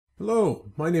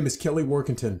Hello, my name is Kelly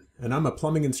Workington, and I'm a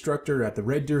plumbing instructor at the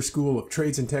Red Deer School of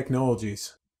Trades and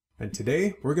Technologies. And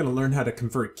today, we're going to learn how to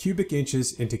convert cubic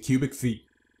inches into cubic feet.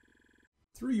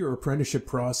 Through your apprenticeship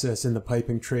process in the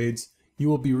piping trades, you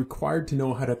will be required to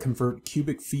know how to convert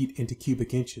cubic feet into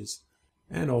cubic inches,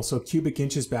 and also cubic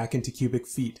inches back into cubic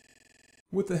feet.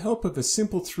 With the help of a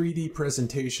simple 3D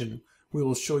presentation, we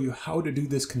will show you how to do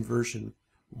this conversion,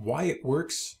 why it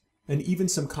works, and even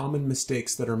some common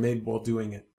mistakes that are made while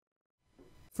doing it.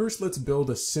 First, let's build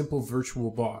a simple virtual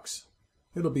box.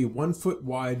 It'll be 1 foot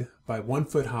wide by 1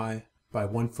 foot high by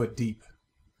 1 foot deep.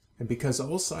 And because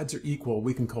all sides are equal,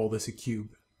 we can call this a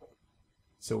cube.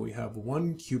 So we have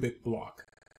 1 cubic block.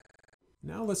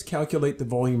 Now let's calculate the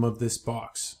volume of this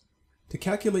box. To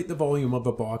calculate the volume of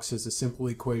a box is a simple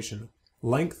equation: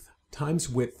 length times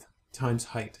width times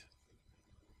height.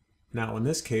 Now in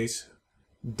this case,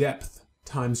 depth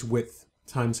times width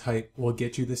times height will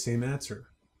get you the same answer.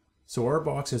 So our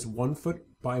box is 1 foot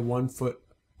by 1 foot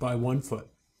by 1 foot.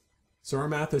 So our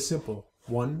math is simple.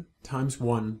 1 times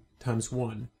 1 times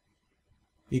 1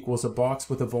 equals a box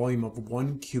with a volume of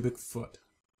 1 cubic foot.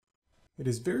 It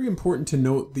is very important to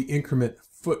note the increment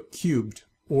foot cubed,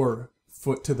 or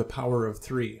foot to the power of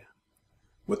 3.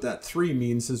 What that 3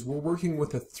 means is we're working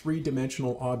with a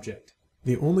 3-dimensional object.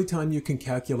 The only time you can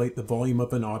calculate the volume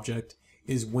of an object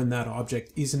is when that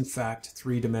object is in fact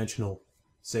 3-dimensional.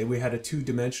 Say we had a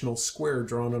 2-dimensional square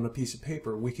drawn on a piece of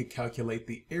paper, we could calculate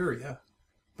the area,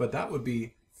 but that would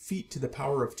be feet to the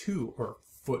power of 2, or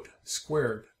foot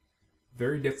squared.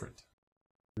 Very different.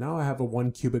 Now I have a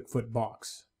 1 cubic foot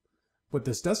box. What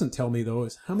this doesn't tell me though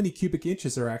is how many cubic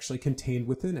inches are actually contained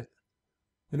within it.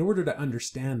 In order to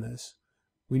understand this,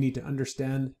 we need to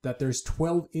understand that there's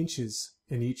 12 inches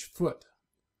in each foot.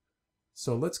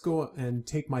 So let's go and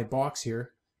take my box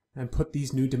here and put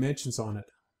these new dimensions on it.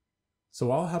 So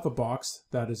I'll have a box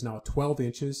that is now 12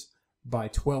 inches by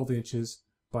 12 inches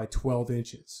by 12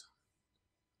 inches.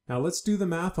 Now let's do the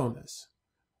math on this.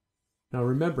 Now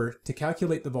remember, to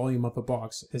calculate the volume of a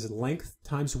box is length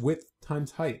times width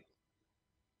times height.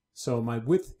 So my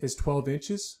width is 12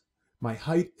 inches, my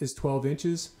height is 12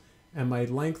 inches, and my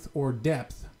length or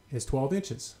depth is 12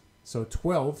 inches. So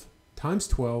 12 times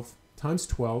 12 times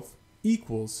 12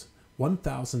 equals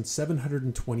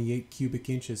 1,728 cubic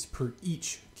inches per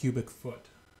each cubic foot.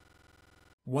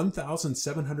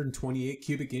 1,728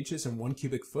 cubic inches in 1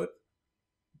 cubic foot?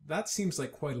 That seems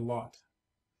like quite a lot.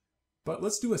 But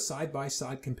let's do a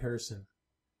side-by-side comparison.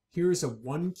 Here is a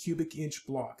 1 cubic inch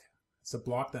block. It's a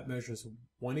block that measures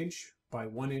 1 inch by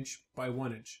 1 inch by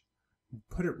 1 inch.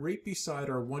 Put it right beside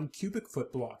our 1 cubic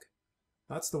foot block.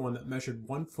 That's the one that measured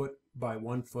 1 foot by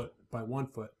 1 foot by 1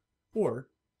 foot, or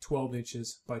 12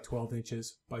 inches by 12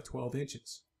 inches by 12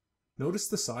 inches. Notice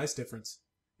the size difference.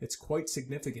 It's quite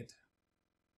significant.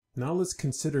 Now let's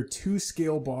consider 2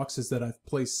 scale boxes that I've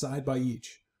placed side by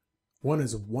each. One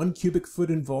is 1 cubic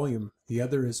foot in volume, the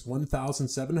other is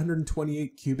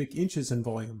 1,728 cubic inches in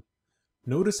volume.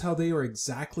 Notice how they are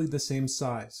exactly the same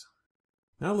size.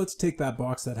 Now let's take that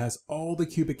box that has all the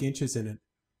cubic inches in it,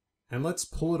 and let's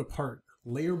pull it apart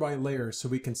layer by layer so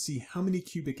we can see how many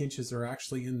cubic inches are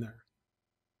actually in there.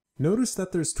 Notice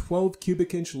that there's 12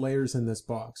 cubic inch layers in this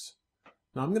box.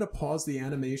 Now I'm going to pause the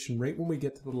animation right when we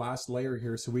get to the last layer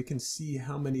here so we can see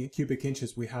how many cubic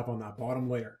inches we have on that bottom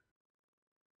layer.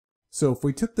 So if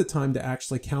we took the time to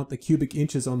actually count the cubic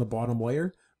inches on the bottom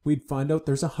layer, we'd find out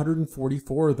there's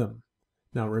 144 of them.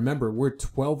 Now remember, we're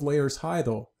 12 layers high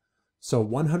though, so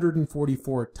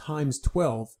 144 times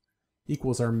 12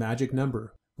 equals our magic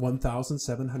number,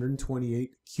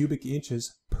 1,728 cubic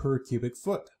inches per cubic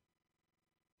foot.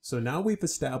 So now we've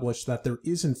established that there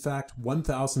is in fact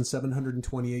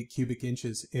 1,728 cubic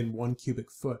inches in 1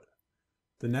 cubic foot.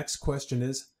 The next question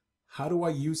is, how do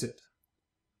I use it?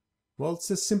 Well,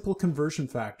 it's a simple conversion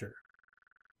factor.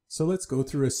 So let's go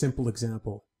through a simple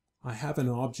example. I have an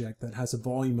object that has a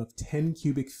volume of 10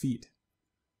 cubic feet.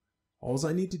 All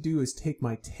I need to do is take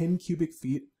my 10 cubic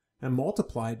feet and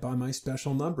multiply it by my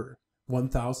special number,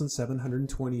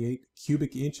 1,728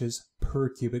 cubic inches per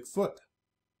cubic foot.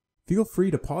 Feel free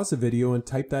to pause the video and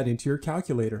type that into your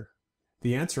calculator.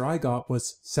 The answer I got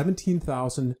was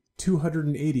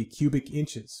 17,280 cubic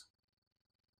inches.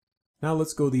 Now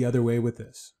let's go the other way with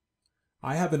this.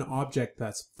 I have an object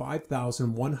that's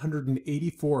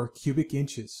 5,184 cubic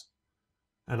inches,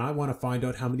 and I want to find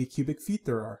out how many cubic feet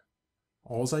there are.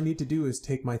 All I need to do is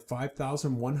take my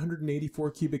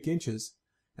 5,184 cubic inches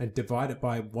and divide it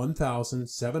by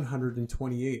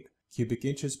 1,728 cubic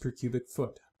inches per cubic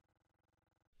foot.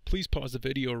 Please pause the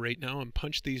video right now and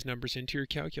punch these numbers into your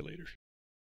calculator.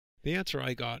 The answer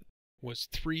I got was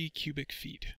 3 cubic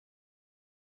feet.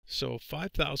 So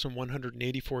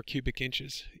 5,184 cubic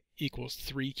inches equals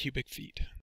 3 cubic feet.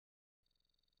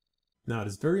 Now, it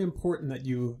is very important that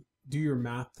you do your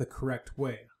math the correct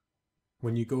way.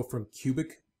 When you go from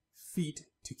cubic feet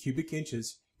to cubic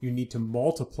inches, you need to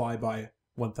multiply by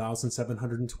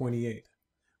 1,728.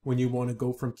 When you want to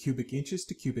go from cubic inches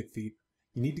to cubic feet,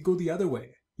 you need to go the other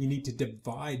way. You need to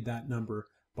divide that number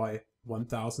by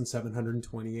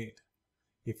 1,728.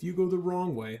 If you go the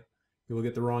wrong way, you will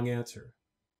get the wrong answer.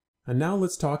 And now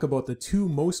let's talk about the two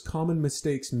most common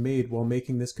mistakes made while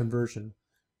making this conversion.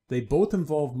 They both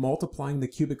involve multiplying the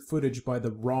cubic footage by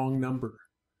the wrong number.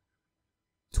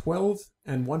 12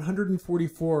 and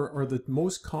 144 are the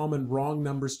most common wrong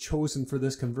numbers chosen for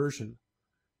this conversion.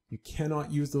 You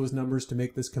cannot use those numbers to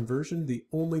make this conversion. The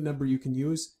only number you can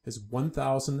use is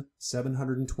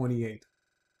 1,728.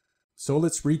 So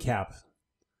let's recap.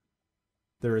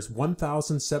 There is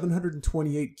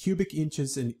 1,728 cubic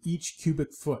inches in each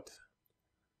cubic foot.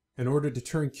 In order to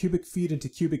turn cubic feet into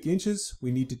cubic inches,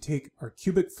 we need to take our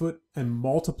cubic foot and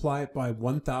multiply it by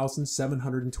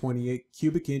 1,728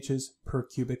 cubic inches per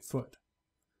cubic foot.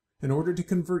 In order to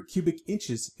convert cubic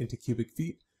inches into cubic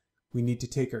feet, we need to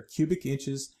take our cubic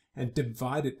inches and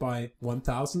divide it by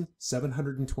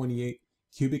 1,728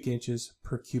 cubic inches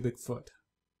per cubic foot.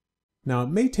 Now, it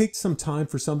may take some time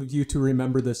for some of you to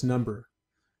remember this number,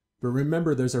 but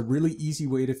remember there's a really easy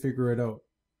way to figure it out.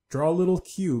 Draw a little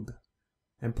cube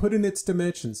and put in its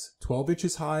dimensions 12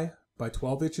 inches high by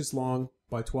 12 inches long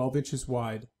by 12 inches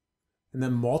wide, and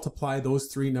then multiply those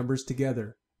three numbers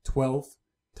together, 12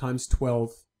 times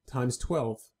 12 times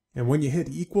 12. And when you hit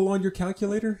equal on your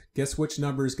calculator, guess which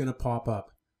number is going to pop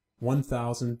up?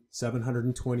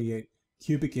 1,728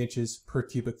 cubic inches per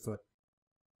cubic foot.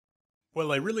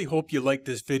 Well, I really hope you liked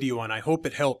this video and I hope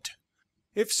it helped.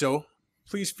 If so,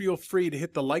 please feel free to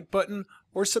hit the like button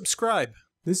or subscribe.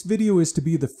 This video is to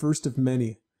be the first of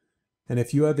many, and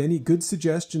if you have any good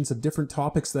suggestions of different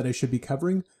topics that I should be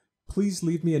covering, please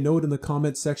leave me a note in the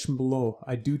comments section below.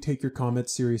 I do take your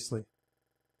comments seriously.